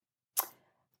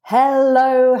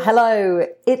Hello,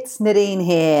 it's Nadine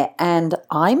here, and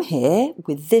I'm here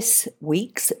with this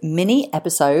week's mini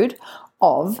episode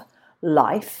of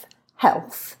Life,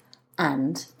 Health,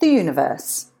 and the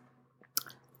Universe.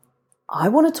 I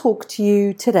want to talk to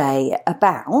you today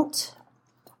about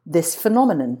this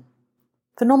phenomenon.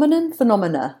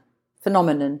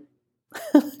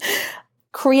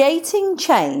 Creating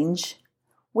change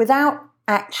without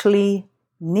actually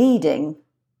needing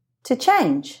to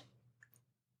change.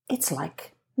 It's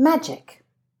like magic.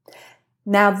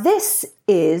 Now, this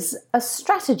is a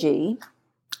strategy,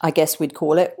 I guess we'd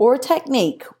call it, or a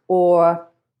technique, or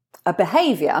a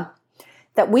behavior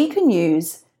that we can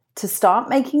use to start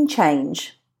making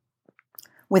change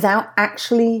without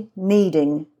actually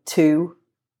needing to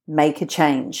make a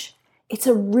change. It's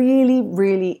a really,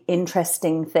 really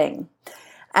interesting thing.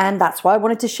 And that's why I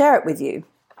wanted to share it with you.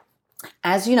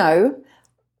 As you know,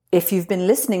 if you've been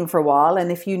listening for a while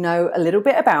and if you know a little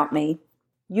bit about me,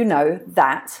 you know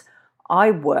that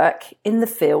I work in the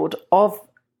field of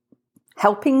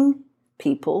helping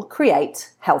people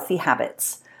create healthy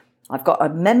habits. I've got a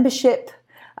membership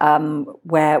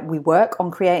where we work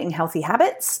on creating healthy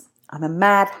habits. I'm a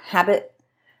mad habit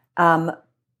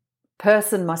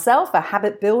person myself, a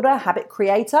habit builder, habit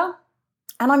creator,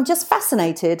 and I'm just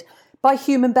fascinated by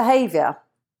human behavior.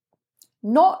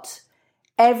 Not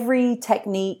every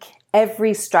technique,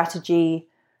 every strategy,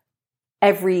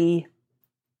 every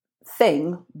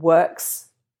thing works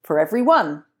for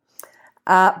everyone.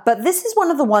 But this is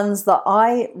one of the ones that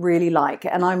I really like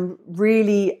and I'm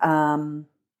really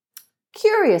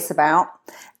curious about,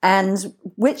 and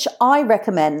which I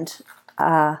recommend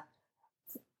the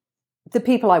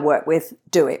people I work with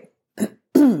do it.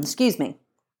 Excuse me.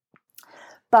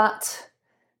 But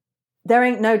there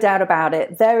ain't no doubt about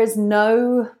it. There is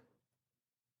no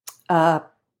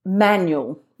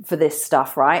manual for this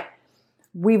stuff, right?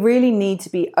 We really need to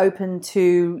be open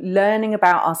to learning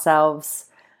about ourselves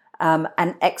and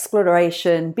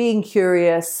exploration, being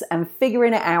curious and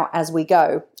figuring it out as we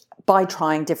go by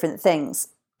trying different things,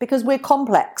 because we're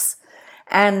complex.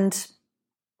 And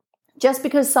just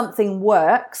because something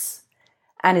works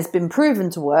and has been proven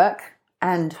to work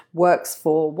and works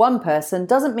for one person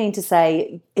doesn't mean to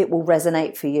say it will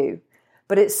resonate for you.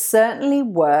 But it's certainly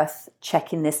worth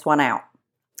checking this one out.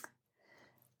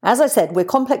 As I said, we're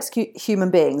complex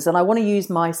human beings, and I want to use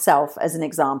myself as an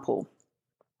example.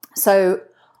 So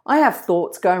I have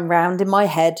thoughts going round in my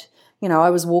head. You know, I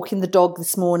was walking the dog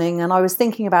this morning and I was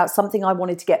thinking about something I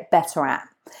wanted to get better at.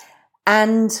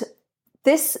 And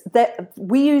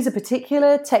we use a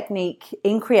particular technique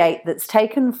in Create that's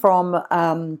taken from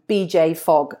BJ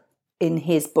Fogg in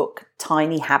his book,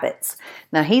 Tiny Habits.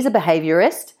 Now, he's a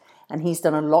behaviorist, and he's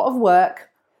done a lot of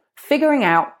work figuring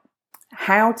out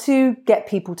how to get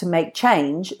people to make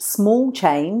change, small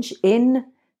change in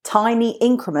tiny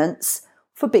increments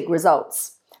for big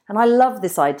results. And I love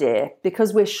this idea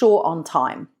because we're short on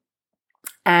time.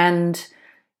 And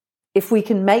if we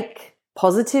can make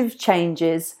positive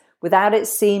changes without it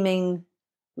seeming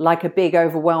like a big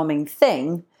overwhelming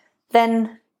thing,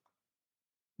 then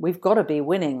we've got to be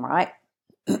winning, right?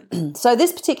 So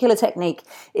this particular technique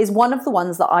is one of the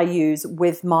ones that I use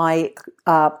with my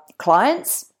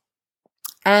clients.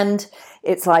 And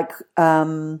it's like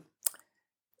when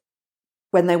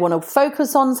they want to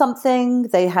focus on something,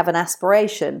 they have an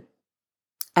aspiration.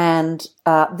 And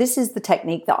this is the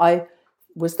technique that I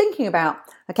was thinking about.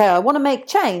 Okay, I want to make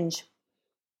change.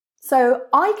 So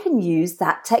I can use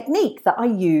that technique that I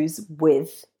use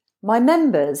with my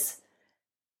members.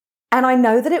 And I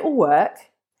know that it will work.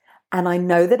 And I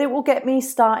know that it will get me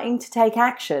starting to take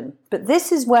action. But this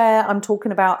is where I'm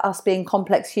talking about us being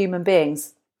complex human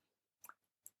beings.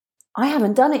 I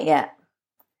haven't done it yet.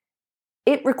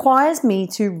 It requires me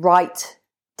to write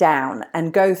down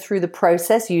and go through the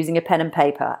process using a pen and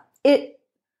paper. It's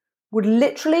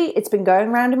been going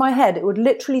around in my head. It would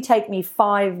literally take me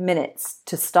 5 minutes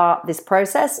to start this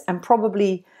process and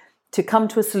probably to come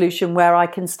to a solution where I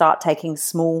can start taking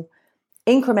small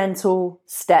incremental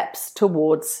steps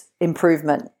towards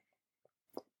improvement.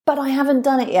 But I haven't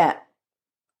done it yet.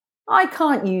 I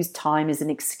can't use time as an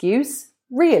excuse.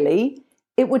 Really,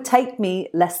 it would take me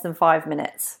less than 5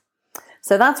 minutes.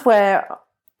 So that's where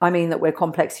I mean that we're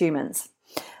complex humans.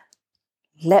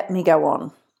 Let me go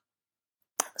on.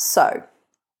 So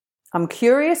I'm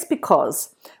curious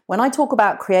because when I talk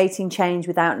about creating change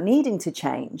without needing to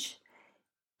change,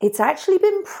 it's actually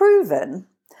been proven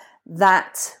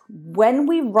that when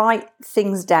we write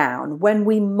things down, when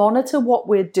we monitor what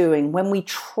we're doing, when we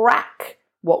track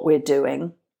what we're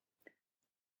doing,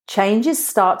 changes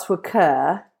start to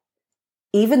occur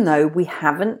even though we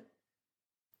haven't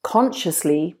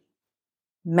consciously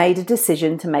made a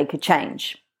decision to make a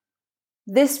change.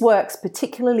 This works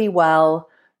particularly well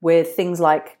with things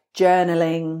like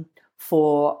journaling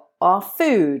for our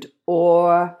food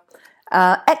or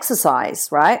exercise,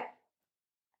 right?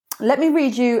 Let me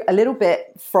read you a little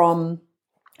bit from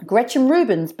Gretchen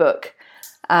Rubin's book,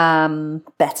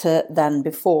 Better Than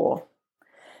Before.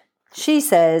 She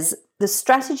says, the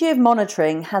strategy of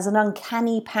monitoring has an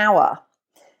uncanny power.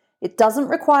 It doesn't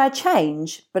require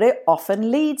change, but it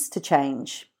often leads to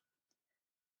change.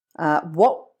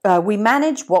 We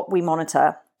manage what we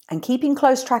monitor, and keeping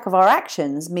close track of our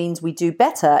actions means we do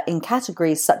better in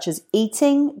categories such as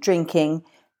eating, drinking,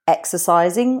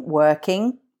 exercising,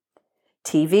 working,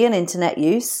 TV and internet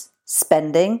use,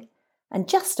 spending, and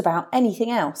just about anything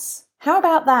else. How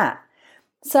about that?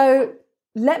 So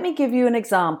let me give you an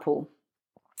example.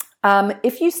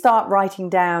 If you start writing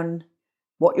down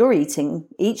what you're eating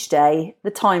each day,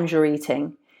 the times you're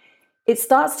eating, it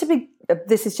starts to be,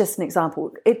 this is just an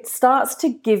example, it starts to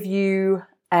give you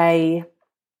an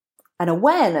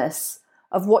awareness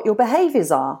of what your behaviors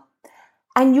are.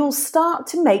 And you'll start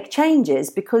to make changes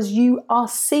because you are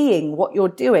seeing what you're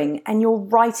doing and you're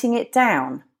writing it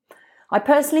down. I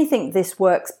personally think this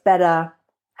works better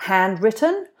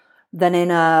handwritten than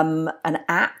in an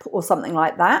app or something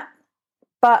like that.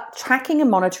 But tracking and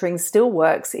monitoring still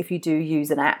works if you do use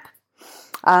an app.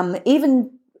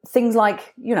 Even things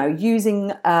like,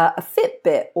 using a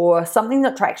Fitbit or something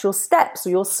that tracks your steps or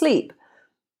your sleep,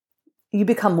 you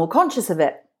become more conscious of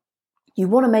it. You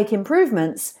want to make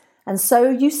improvements, and so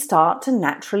you start to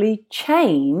naturally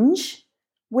change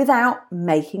without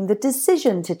making the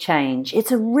decision to change.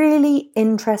 It's a really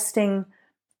interesting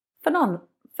phenomenon.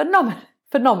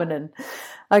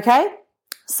 Okay?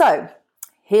 So,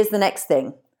 here's the next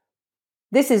thing.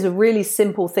 This is a really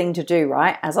simple thing to do,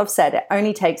 right? As I've said, it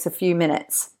only takes a few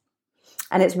minutes.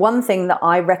 And it's one thing that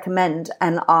I recommend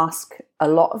and ask a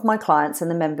lot of my clients and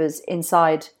the members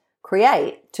inside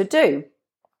Create to do,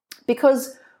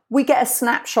 because we get a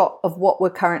snapshot of what we're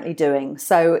currently doing.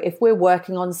 So if we're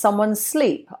working on someone's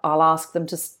sleep, I'll ask them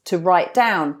to write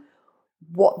down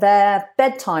what their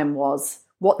bedtime was,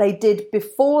 what they did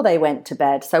before they went to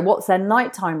bed. So what's their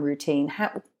nighttime routine?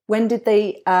 When did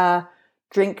they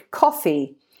drink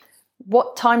coffee?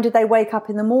 What time did they wake up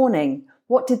in the morning?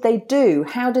 What did they do?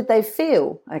 How did they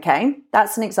feel? Okay,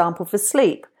 that's an example for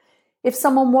sleep. If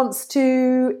someone wants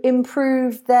to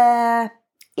improve their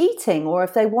eating, or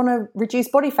if they want to reduce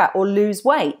body fat or lose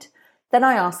weight, then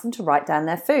I ask them to write down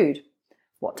their food.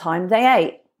 What time they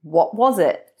ate? What was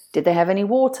it? Did they have any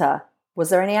water? Was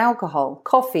there any alcohol?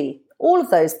 Coffee? All of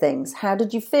those things. How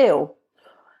did you feel?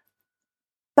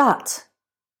 But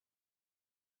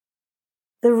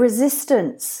the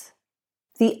resistance,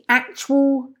 the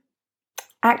actual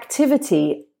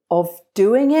activity of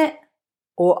doing it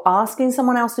or asking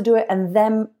someone else to do it and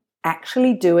them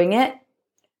actually doing it,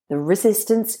 the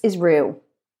resistance is real.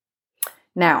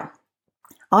 Now,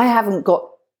 I haven't got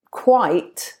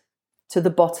quite to the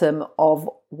bottom of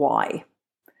why.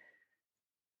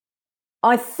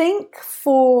 I think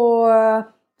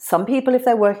for some people, if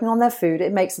they're working on their food,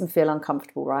 it makes them feel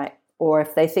uncomfortable, right? Or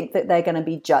if they think that they're going to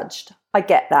be judged. I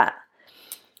get that.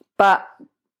 But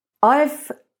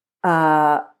I've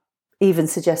even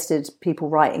suggested people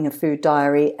writing a food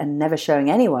diary and never showing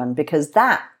anyone, because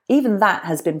even that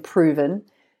has been proven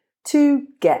to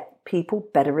get people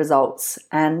better results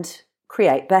and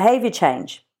create behavior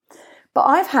change. But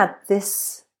I've had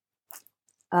this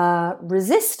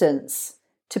resistance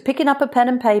to picking up a pen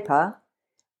and paper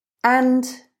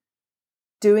and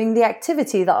doing the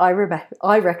activity that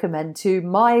I recommend to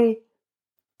my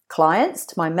clients,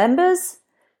 to my members.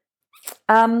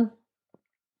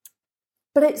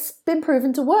 But it's been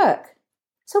proven to work.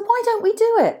 So why don't we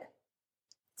do it?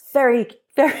 It's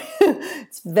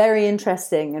it's very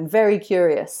interesting and very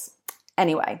curious.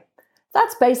 Anyway,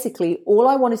 that's basically all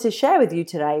I wanted to share with you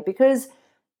today, because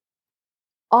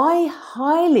I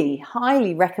highly,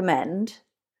 highly recommend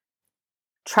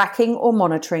tracking or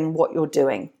monitoring what you're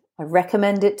doing. I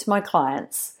recommend it to my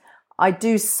clients. I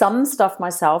do some stuff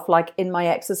myself, like in my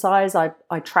exercise, I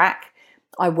track.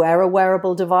 I wear a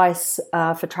wearable device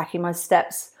for tracking my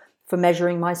steps, for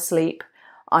measuring my sleep.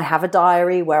 I have a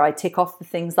diary where I tick off the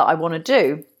things that I want to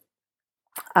do.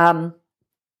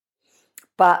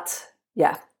 But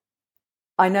yeah,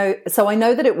 I know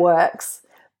that it works,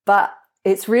 but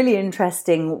it's really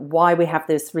interesting why we have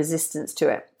this resistance to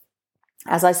it.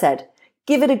 As I said,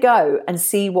 give it a go and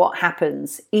see what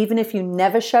happens. Even if you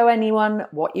never show anyone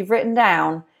what you've written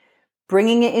down,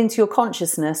 bringing it into your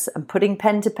consciousness and putting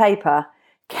pen to paper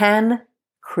can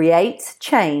create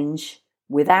change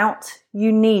without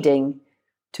you needing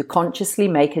to consciously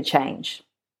make a change.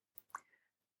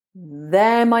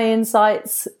 They're my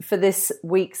insights for this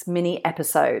week's mini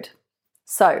episode.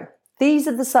 So these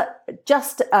are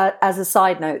just as a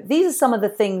side note, these are some of the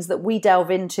things that we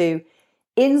delve into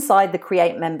inside the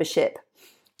Create membership.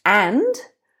 And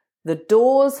the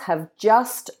doors have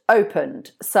just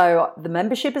opened. So the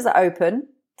membership is open.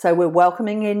 So we're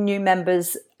welcoming in new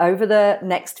members over the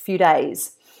next few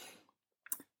days.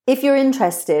 If you're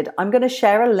interested, I'm going to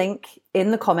share a link in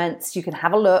the comments. You can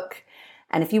have a look.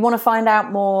 And if you want to find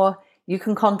out more, you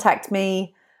can contact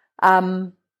me.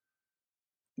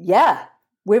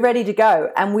 We're ready to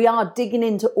go. And we are digging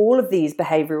into all of these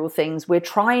behavioral things. We're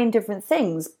trying different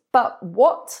things. But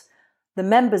what the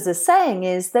members are saying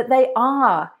is that they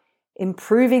are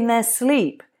improving their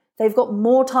sleep. They've got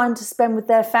more time to spend with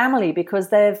their family because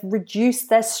they've reduced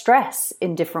their stress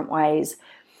in different ways.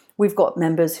 We've got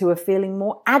members who are feeling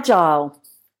more agile,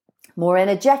 more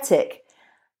energetic.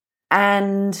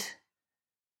 And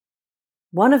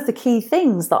one of the key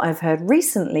things that I've heard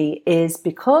recently is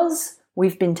because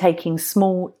we've been taking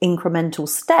small incremental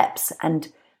steps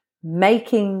and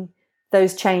making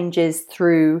those changes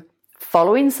through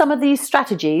following some of these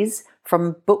strategies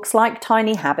from books like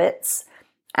Tiny Habits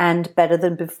and Better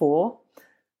Than Before,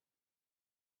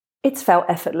 it's felt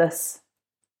effortless.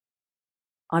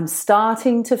 I'm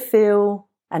starting to feel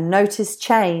and notice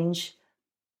change,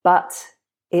 but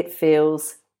it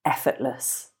feels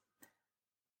effortless.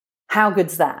 How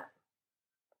good's that?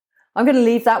 I'm going to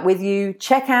leave that with you.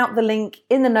 Check out the link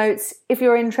in the notes if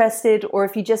you're interested or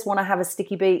if you just want to have a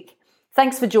sticky beak.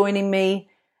 Thanks for joining me.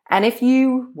 And if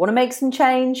you want to make some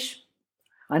change,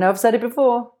 I know I've said it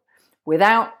before,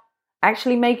 without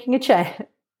actually making a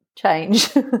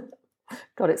change.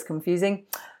 God, it's confusing.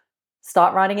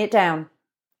 Start writing it down.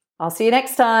 I'll see you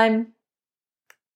next time.